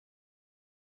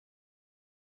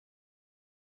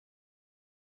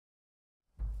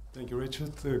Thank you,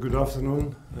 Richard. Good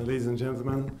afternoon, ladies and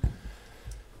gentlemen.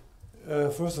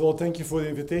 First of all, thank you for the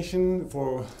invitation,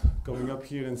 for coming up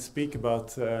here and speak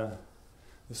about the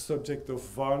subject of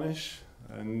varnish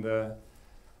and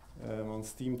on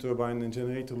steam turbine and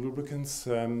generator lubricants.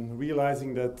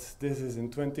 Realizing that this is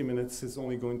in 20 minutes, it's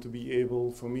only going to be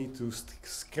able for me to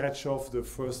scratch off the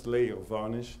first layer of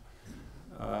varnish.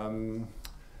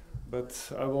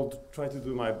 But I will try to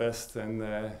do my best and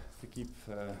to keep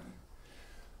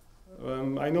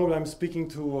I know that I'm speaking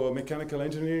to a mechanical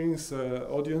engineering's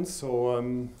audience, so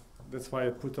that's why I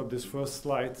put up this first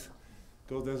slide,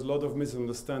 because there's a lot of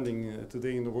misunderstanding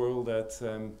today in the world that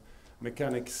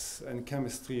mechanics and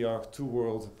chemistry are two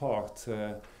worlds apart.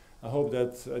 I hope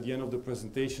that at the end of the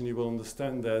presentation you will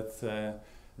understand that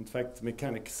in fact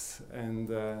mechanics and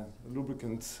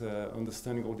lubricant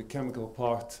understanding of the chemical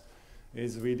part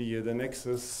is really the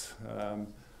nexus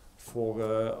for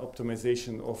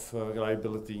optimization of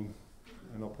reliability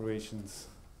and operations.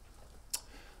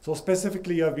 So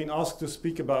specifically I've been asked to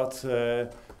speak about the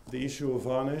issue of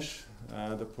varnish,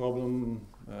 the problem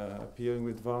appearing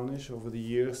with varnish over the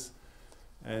years,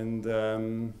 and I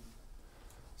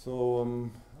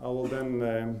will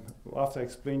then, after I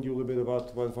explain to you a little bit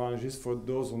about what varnish is, for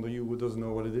those under you who doesn't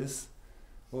know what it is,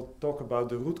 we'll talk about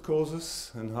the root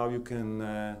causes and how you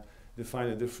can define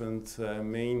the different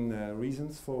main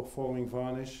reasons for forming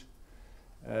varnish.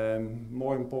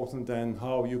 More important than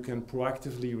how you can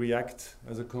proactively react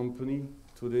as a company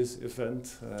to this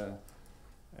event,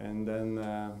 and then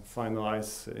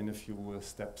finalize in a few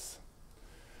steps.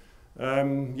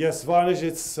 Yes, varnish,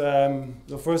 it's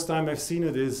the first time I've seen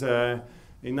it is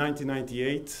in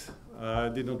 1998. I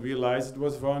did not realize it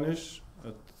was varnish.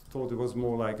 I thought it was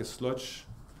more like a sludge.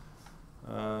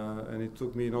 And it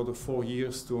took me another 4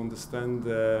 years to understand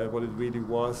what it really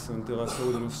was until I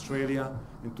saw it in Australia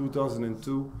in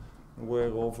 2002, where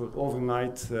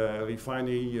overnight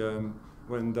refinery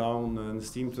went down and a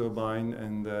steam turbine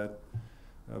and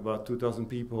about 2,000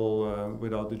 people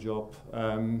without a job.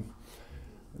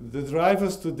 The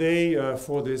drivers today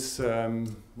for this,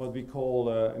 what we call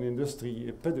an industry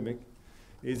epidemic,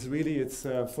 is really, it's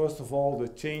first of all the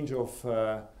change of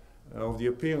the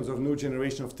appearance of new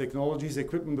generation of technologies.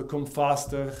 Equipment become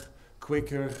faster,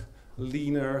 quicker,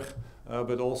 leaner,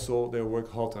 but also they work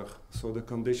hotter. So the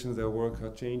conditions they work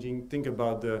are changing. Think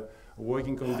about the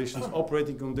working conditions,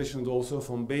 operating conditions also,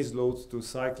 from base load to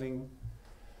cycling.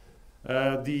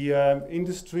 The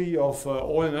industry of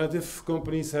oil and additive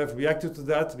companies have reacted to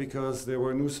that because there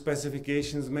were new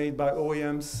specifications made by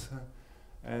OEMs,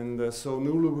 and so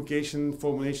new lubrication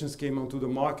formulations came onto the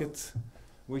market,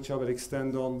 which I will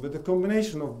extend on. But the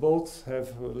combination of both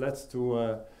have led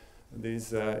to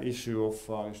this issue of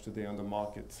varnish today on the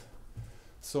market.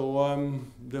 So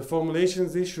the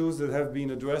formulations issues that have been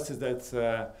addressed is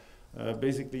that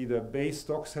basically the base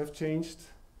stocks have changed.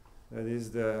 That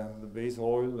is the base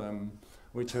oil,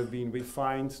 which have been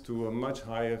refined to a much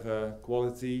higher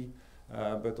quality,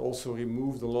 but also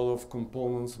removed a lot of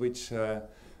components which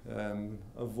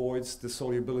avoids the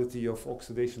solubility of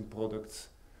oxidation products.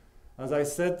 As I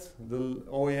said, the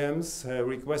OEMs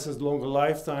requested longer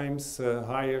lifetimes,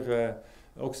 higher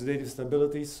oxidative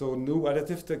stability, so new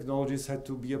additive technologies had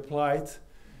to be applied,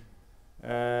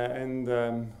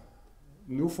 and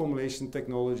new formulation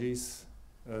technologies,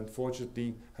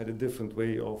 unfortunately, had a different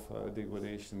way of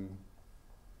degradation.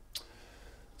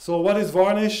 So what is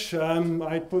varnish?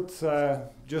 I put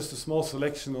just a small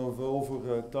selection of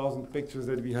over 1,000 pictures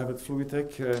that we have at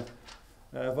Fluitec.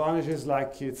 Varnish is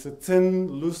like, it's a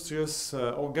thin, lustrous,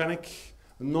 organic,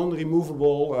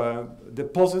 non-removable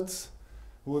deposit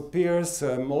who appears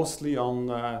mostly on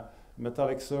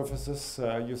metallic surfaces.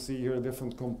 You see here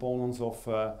different components of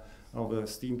the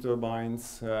steam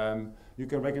turbines. You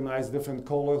can recognize different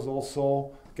colors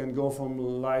also. It can go from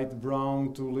light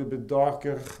brown to a little bit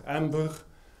darker amber.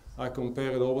 I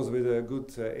compare it always with a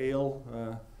good ale,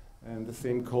 and the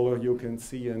same color you can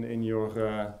see in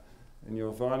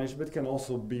your varnish, but can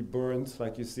also be burnt,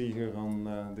 like you see here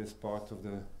on this part of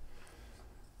the...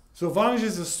 So varnish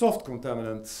is a soft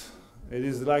contaminant. It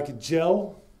is like a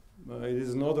gel. It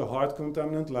is not a hard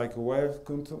contaminant, like a wire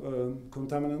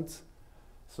contaminant.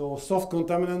 So soft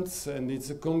contaminants, and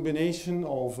it's a combination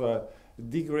of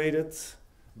degraded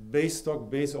base stock,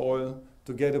 base oil,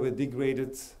 together with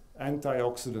degraded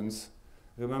antioxidants.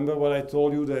 Remember what I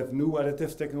told you, that new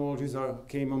additive technologies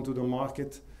came onto the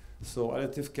market. So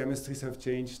additive chemistries have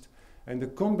changed, and the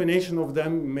combination of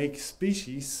them makes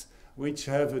species which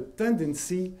have a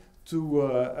tendency to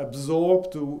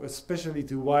absorb to, especially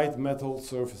to white metal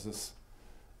surfaces.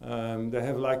 They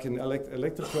have like an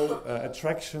electrical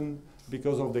attraction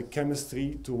because of the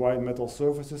chemistry to wide metal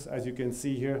surfaces, as you can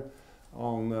see here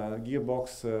on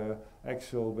gearbox,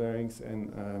 axial bearings,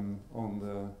 and on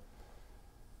the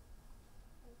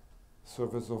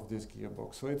surface of this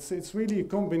gearbox. So it's really a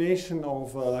combination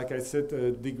of, like I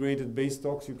said, degraded base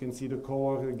stocks. You can see the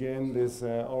color again, this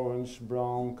orange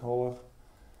brown color,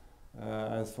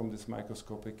 as from this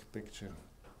microscopic picture.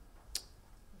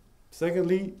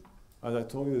 Secondly, as I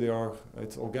told you,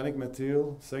 it's organic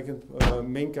material. Second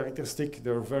main characteristic,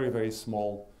 they're very, very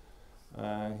small.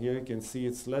 Here you can see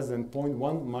it's less than 0.1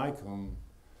 micron.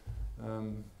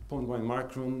 0.1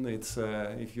 micron, it's,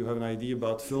 if you have an idea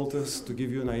about filters, to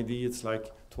give you an idea, it's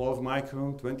like 12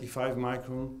 micron, 25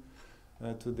 micron.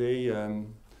 Today,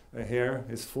 a hair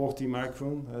is 40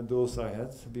 micron. Those I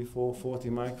had before, 40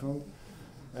 micron.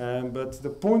 But the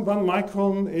 0.1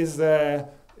 micron is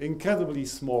incredibly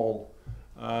small.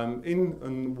 In a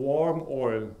warm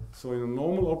oil, so in a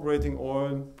normal operating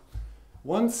oil,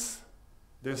 once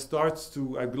they start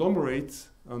to agglomerate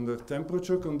under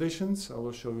temperature conditions, I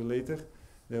will show you later,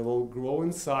 they will grow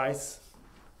in size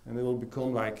and they will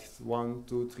become like 1,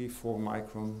 2, 3, 4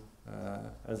 micron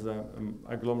as an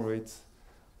agglomerate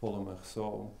polymer.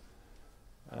 So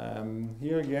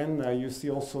here again, you see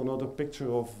also another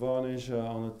picture of varnish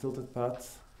on a tilted pad.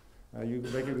 You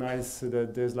recognize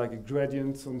that there's like a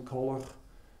gradient on color.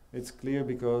 It's clear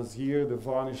because here the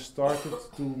varnish started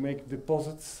to make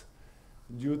deposits.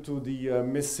 Due to the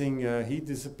missing heat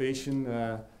dissipation,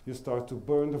 you start to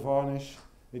burn the varnish.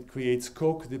 It creates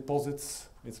coke deposits.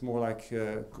 It's more like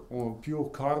pure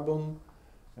carbon.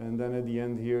 And then at the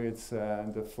end here, it's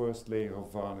the first layer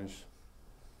of varnish.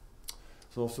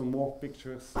 So some more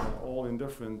pictures, all in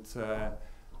different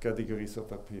categories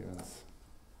of appearance.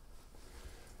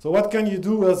 So what can you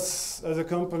do as a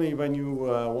company when you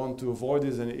want to avoid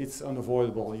this, and it's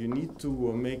unavoidable? You need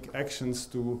to make actions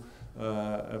to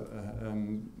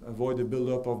avoid the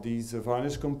buildup of these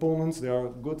varnish components. There are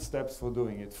good steps for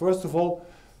doing it. First of all,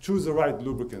 choose the right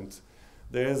lubricant.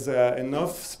 There's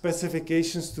enough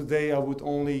specifications today. I would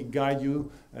only guide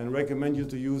you and recommend you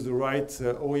to use the right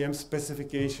OEM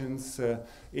specifications,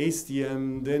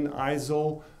 ASTM, then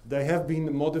ISO. They have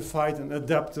been modified and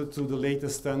adapted to the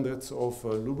latest standards of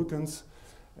lubricants.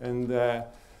 And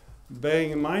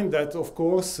bearing in mind that, of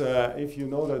course, if you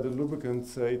know that the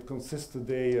lubricant, it consists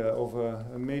today of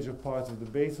a major part of the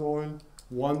base oil,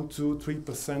 1, 2,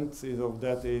 3% of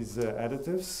that is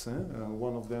additives.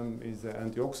 One of them is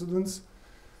antioxidants.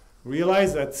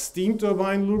 Realize that steam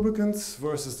turbine lubricants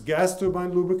versus gas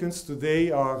turbine lubricants today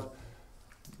are,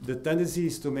 the tendency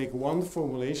is to make one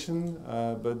formulation,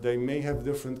 but they may have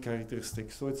different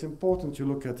characteristics. So it's important you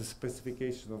look at the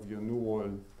specification of your new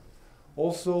oil.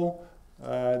 Also,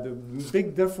 the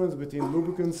big difference between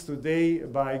lubricants today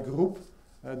by group,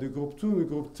 the group 2 and the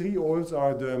group 3 oils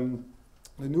are the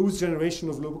newest generation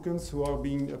of lubricants who are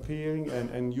appearing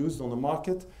and used on the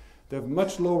market. They have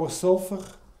much lower sulfur,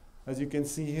 as you can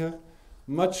see here,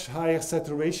 much higher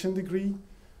saturation degree,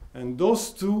 and those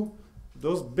two,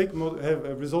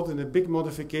 have resulted in a big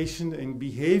modification in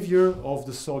behavior of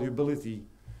the solubility.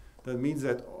 That means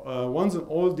that once an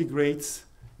oil degrades,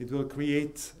 it will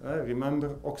create,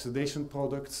 remember, oxidation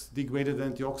products, degraded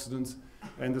antioxidants,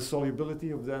 and the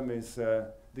solubility of them is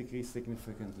decreased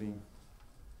significantly.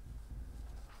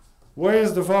 Where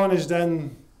is the varnish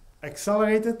then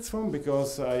accelerated from?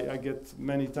 Because I get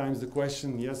many times the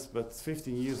question, yes, but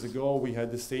 15 years ago we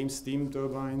had the same steam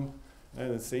turbine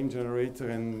and the same generator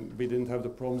and we didn't have the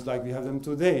problems like we have them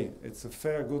today. It's a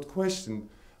fair, good question.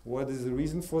 What is the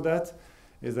reason for that?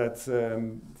 Is that,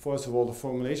 first of all, the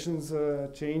formulations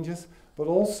changes, but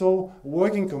also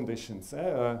working conditions.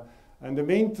 And the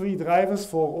main three drivers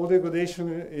for oil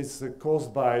degradation is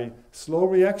caused by slow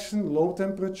reaction, low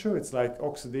temperature. It's like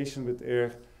oxidation with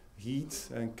air, heat,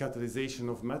 and catalyzation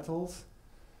of metals.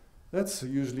 That's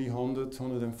usually 100,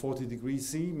 140 degrees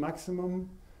C maximum.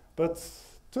 But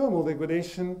thermal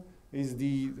degradation is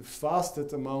the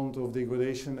fastest amount of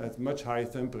degradation at much higher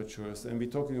temperatures. And we're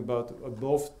talking about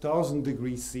above 1000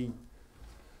 degrees C.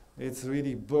 It's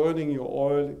really burning your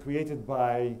oil created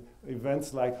by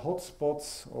events like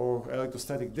hotspots or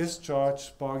electrostatic discharge,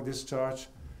 spark discharge.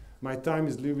 My time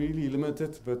is really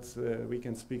limited, but we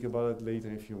can speak about it later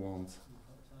if you want.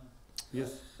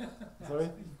 Yes? Sorry?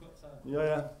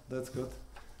 Yeah, that's good.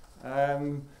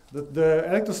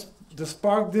 The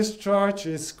spark discharge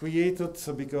is created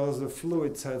because the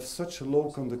fluids have such a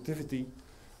low conductivity.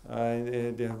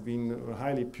 They have been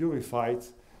highly purified.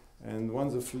 And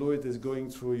once the fluid is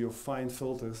going through your fine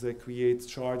filters, they create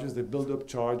charges, they build up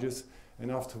charges,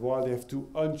 and after a while they have to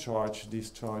uncharge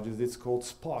these charges. It's called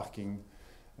sparking.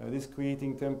 This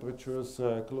creating temperatures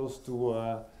close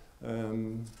to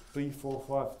 3, 4,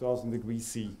 5,000 degrees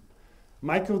C.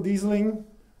 Microdieseling,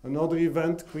 another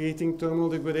event creating thermal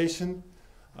degradation.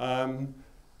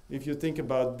 If you think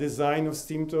about design of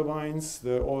steam turbines,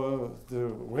 the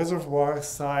reservoir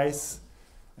size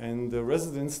and the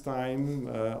residence time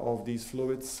of these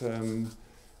fluids,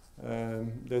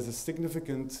 there's a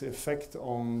significant effect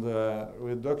on the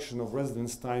reduction of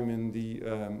residence time in the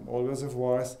oil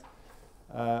reservoirs.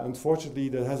 Unfortunately,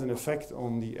 that has an effect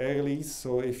on the air release.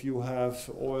 So if you have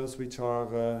oils which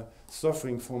are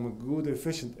suffering from a good,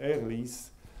 efficient air release,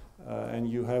 and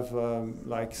you have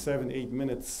like 7-8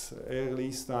 minutes air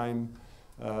release time,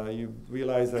 you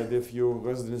realize that if your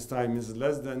residence time is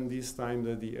less than this time,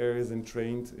 that the air is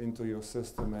entrained into your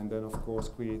system, and then of course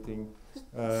creating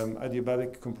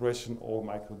adiabatic compression or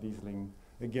microdieseling.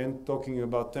 Again, talking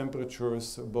about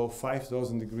temperatures above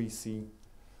 5,000 degrees C.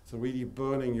 So really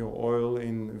burning your oil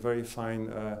in very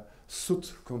fine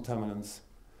soot contaminants.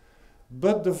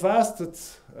 But the vast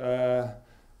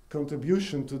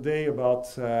contribution today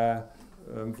about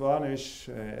varnish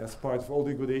as part of oil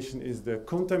degradation is the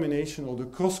contamination or the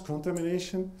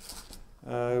cross-contamination.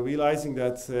 Realizing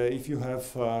that if you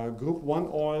have group 1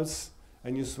 oils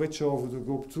and you switch over to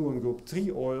group 2 and group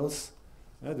 3 oils,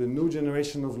 the new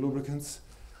generation of lubricants,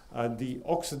 the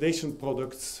oxidation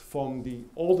products from the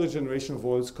older generation of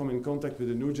oils come in contact with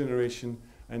the new generation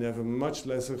and have a much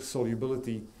lesser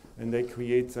solubility, and they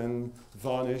create then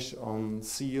varnish on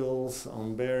seals,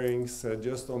 on bearings,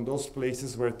 just on those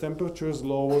places where temperature is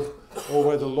lower or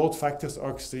where the load factors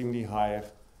are extremely higher.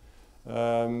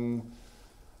 And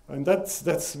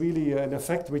that's really an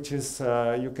effect which is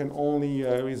you can only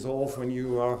resolve when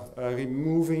you are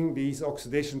removing these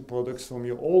oxidation products from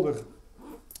your older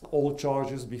oil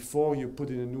charges before you put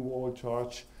in a new oil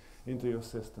charge into your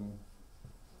system.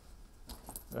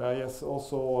 Yes,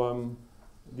 also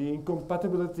the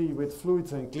incompatibility with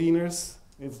fluids and cleaners.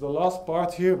 It's the last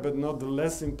part here, but not the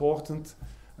less important.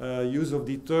 Use of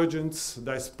detergents,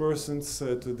 dispersants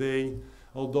today,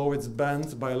 although it's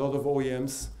banned by a lot of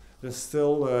OEMs, there's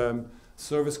still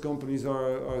service companies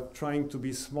are trying to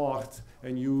be smart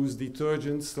and use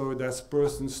detergents or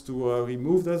dispersants to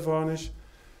remove that varnish.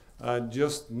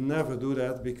 Just never do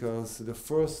that, because the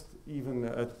first even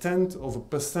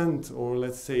 0.1% or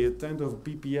let's say 0.1 of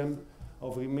ppm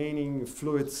of remaining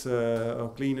fluids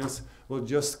or cleaners will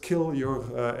just kill your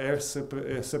air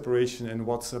separation and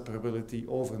watt separability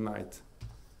overnight.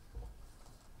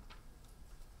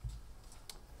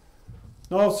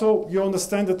 Now, so you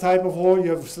understand the type of oil,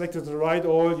 you have selected the right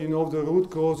oil, you know the root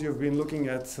cause, you've been looking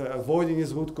at avoiding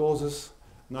these root causes.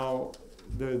 Now,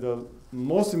 the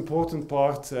most important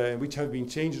part, which have been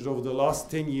changed over the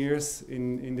last 10 years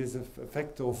in this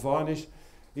effect of varnish,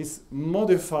 is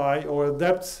modify or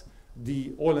adapt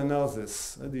the oil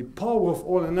analysis. The power of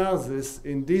oil analysis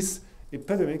in this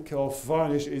epidemic of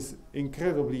varnish is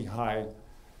incredibly high.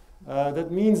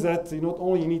 That means that you not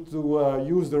only need to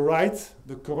use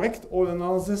the correct oil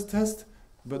analysis test,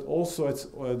 but also it's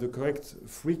the correct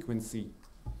frequency.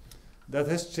 That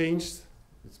has changed.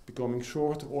 It's becoming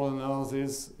short. Oil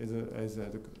analysis is a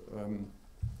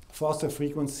faster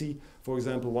frequency. For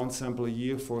example, 1 sample a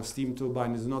year for a steam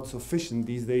turbine is not sufficient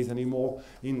these days anymore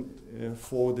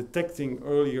for detecting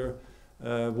earlier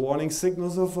warning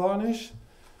signals of varnish.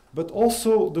 But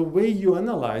also the way you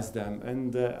analyze them,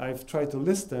 and I've tried to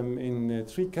list them in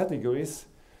 3 categories.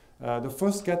 The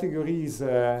first category is,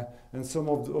 and some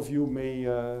of you may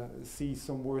see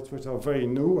some words which are very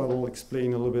new. I will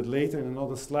explain a little bit later in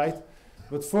another slide.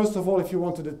 But first of all, if you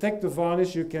want to detect the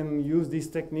varnish, you can use these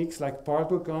techniques like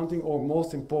particle counting, or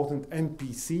most important,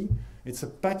 NPC. It's a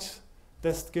patch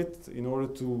test kit in order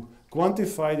to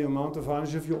quantify the amount of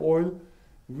varnish of your oil,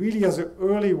 really as an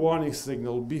early warning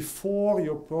signal before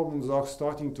your problems are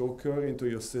starting to occur into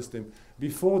your system,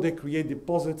 before they create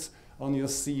deposits on your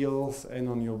seals and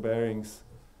on your bearings.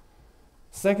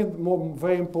 Second,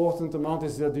 very important amount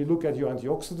is that you look at your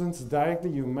antioxidants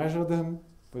directly, you measure them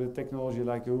with a technology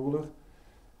like a ruler,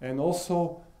 and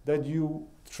also that you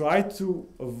try to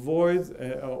avoid,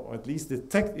 or at least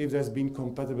detect if there's been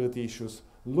compatibility issues.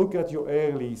 Look at your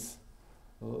air release.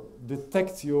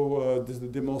 Detect your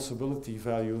demossability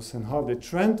values and how they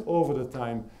trend over the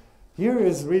time. Here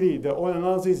is really the oil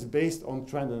analysis based on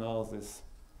trend analysis.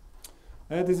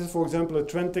 This is, for example, a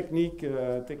trend technique.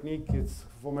 It's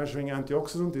for measuring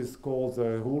antioxidant. It's called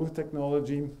ruler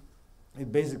technology.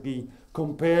 It basically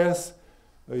compares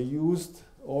a used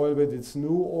oil with its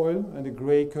new oil, and the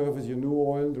gray curve is your new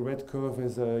oil, the red curve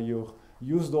is your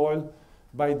used oil.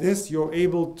 By this, you're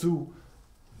able to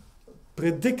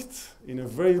predict in a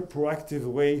very proactive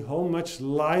way how much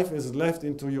life is left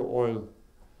into your oil.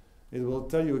 It will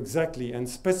tell you exactly, and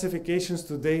specifications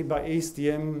today by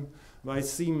ASTM, by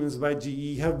Siemens, by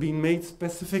GE have been made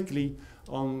specifically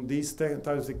on these types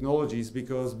of technologies,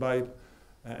 because by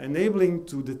enabling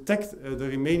to detect the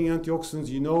remaining antioxidants,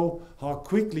 you know how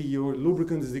quickly your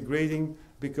lubricant is degrading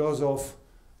because of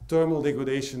thermal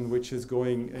degradation, which is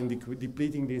going and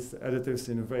depleting these additives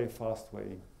in a very fast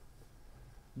way.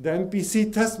 The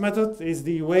MPC test method is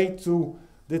the way to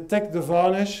detect the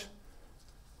varnish.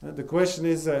 The question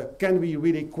is, can we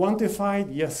really quantify it?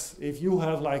 Yes, if you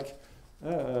have like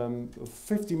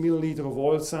 50 milliliter of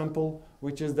oil sample,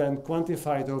 which is then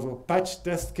quantified over a patch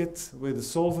test kit with a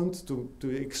solvent to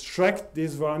extract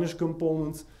these varnish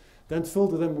components, then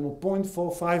filter them on a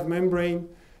 0.45 membrane,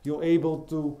 you're able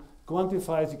to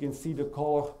quantify it. You can see the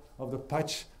color of the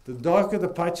patch. The darker the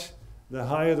patch, the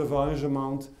higher the varnish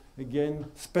amount. Again,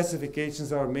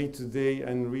 specifications are made today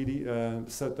and really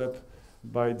set up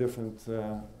by different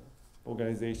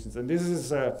organizations. And this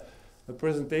is a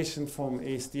presentation from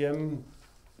ASTM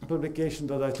publication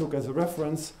that I took as a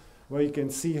reference, where you can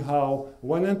see how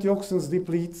when antioxidants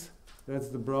deplete, that's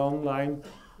the brown line,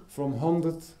 from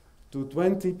 100 to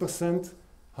 20%,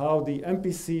 how the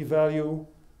MPC value,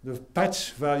 the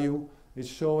patch value, is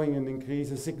showing an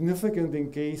increase, a significant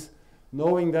increase,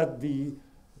 knowing that the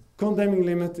condemning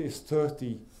limit is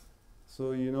 30.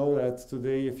 So you know that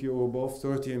today, if you're above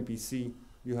 30 MPC,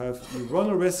 you run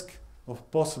a risk of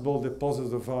possible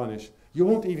deposits of varnish. You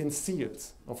won't even see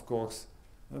it, of course,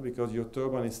 because your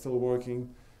turbine is still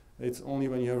working. It's only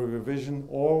when you have a revision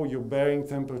or your bearing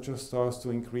temperature starts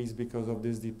to increase because of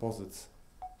these deposits.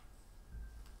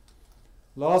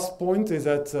 Last point is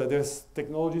that there's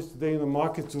technologies today in the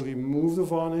market to remove the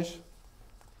varnish,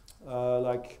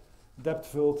 like depth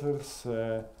filters,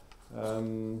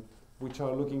 which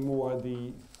are looking more at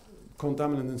the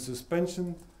contaminant in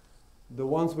suspension. The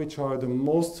ones which are the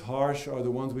most harsh are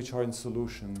the ones which are in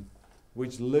solution,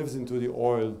 which lives into the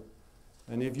oil.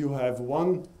 And if you have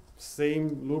one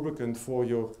same lubricant for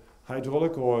your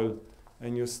hydraulic oil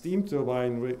and your steam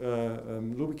turbine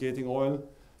lubricating oil,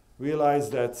 realize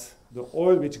that the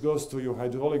oil which goes to your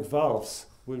hydraulic valves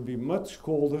will be much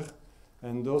colder,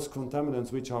 and those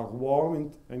contaminants which are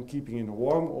warm and keeping in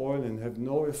warm oil and have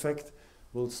no effect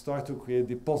will start to create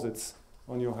deposits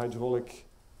on your hydraulic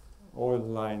oil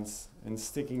lines and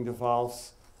sticking the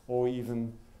valves, or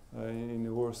even in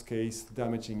the worst case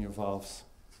damaging your valves.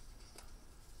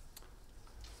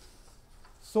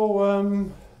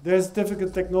 So there's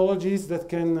different technologies that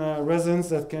can resins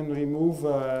that can remove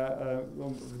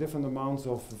different amounts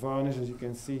of varnish, as you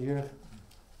can see here,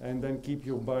 and then keep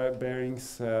your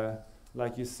bearings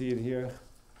like you see it here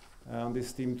on this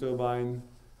steam turbine.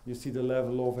 You see the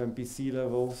level of MPC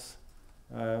levels,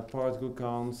 particle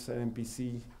counts, and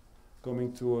MPC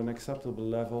coming to an acceptable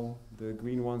level. The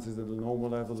green ones is the normal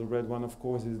level. The red one, of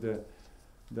course, is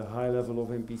the high level of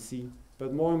MPC.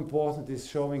 But more important is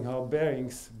showing how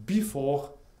bearings,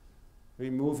 before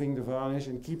removing the varnish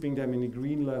and keeping them in the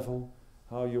green level,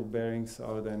 how your bearings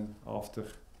are then after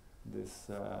this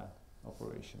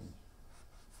operation.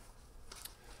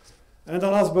 And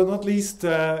last but not least,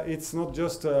 it's not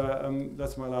just,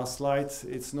 that's my last slide,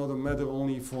 it's not a matter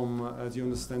only from, as you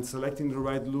understand, selecting the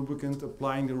right lubricant,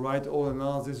 applying the right oil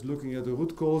analysis, looking at the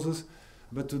root causes,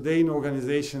 but today in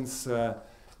organizations,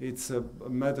 it's a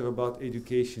matter about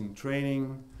education,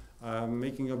 training,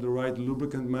 making up the right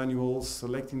lubricant manuals,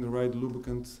 selecting the right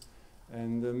lubricant,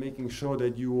 and making sure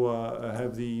that you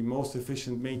have the most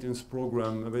efficient maintenance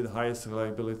program with the highest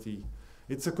reliability.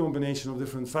 It's a combination of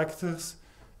different factors,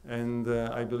 and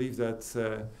I believe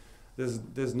that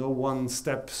there's no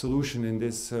one-step solution in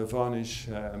this varnish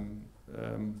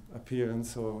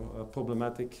appearance or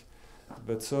problematic.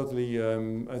 But certainly,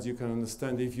 as you can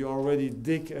understand, if you already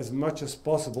dig as much as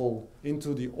possible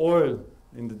into the oil,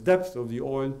 in the depth of the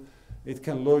oil, it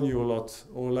can learn you a lot.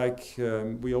 Or like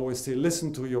we always say,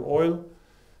 listen to your oil.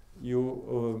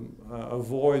 You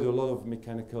avoid a lot of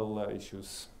mechanical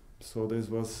issues. So this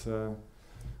was the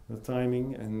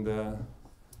timing, and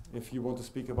if you want to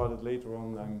speak about it later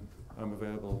on, I'm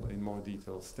available in more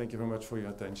details. Thank you very much for your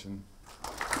attention.